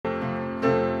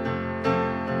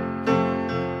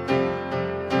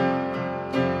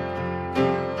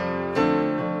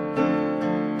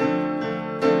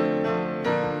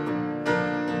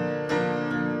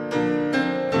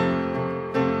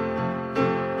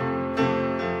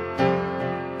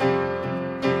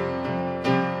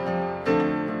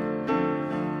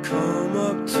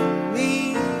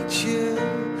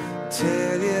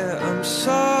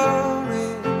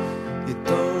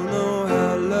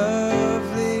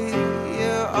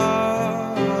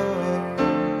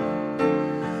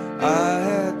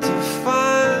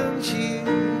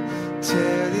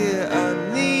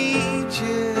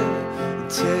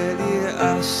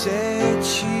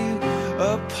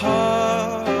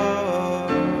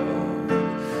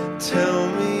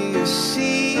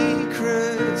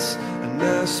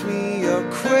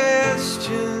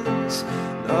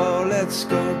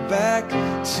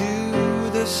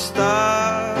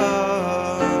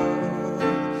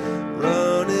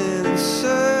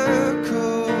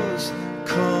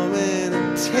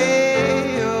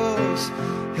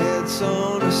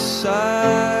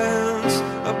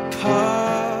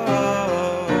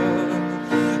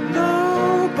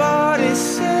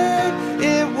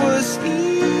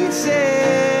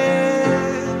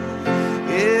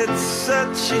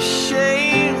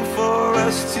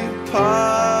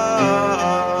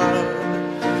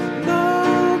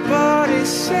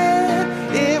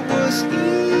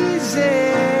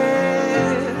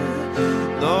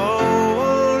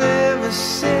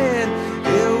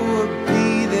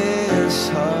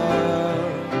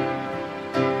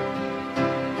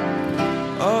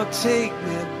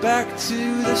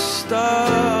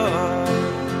start.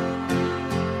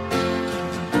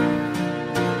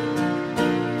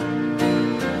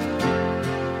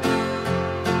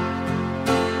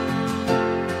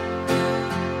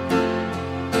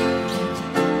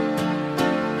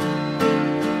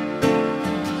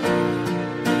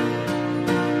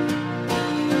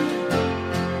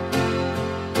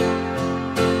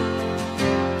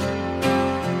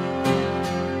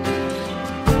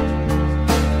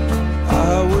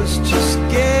 Just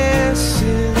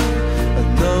guessing at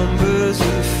numbers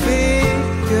and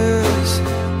figures,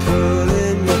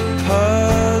 pulling your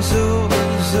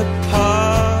puzzles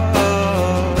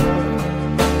apart.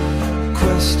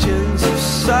 Questions of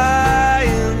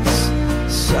science,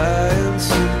 science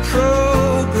and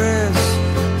progress,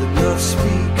 do not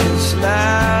speak as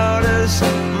loud as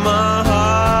my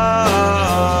heart.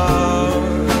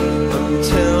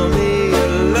 Tell me you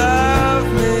love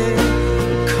me,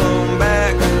 come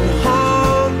back and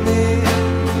haunt me.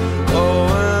 Oh,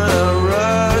 when I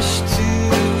rush to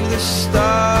the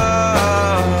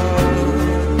start,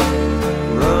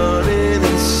 running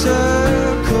in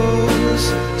circles,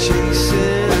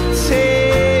 chasing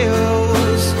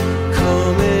tails,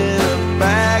 coming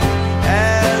back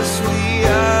as we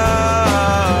are.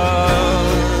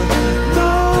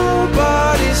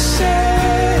 Nobody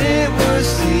said it was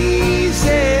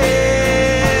easy.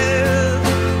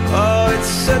 Oh,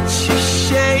 it's such a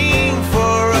shame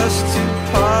for us to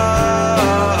part.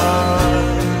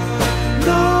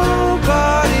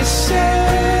 Nobody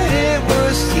said it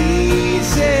was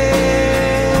easy.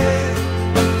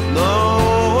 No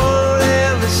one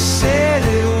ever said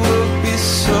it would be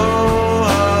so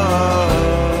hard.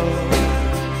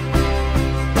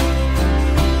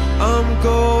 I'm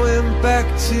going back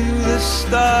to the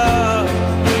start.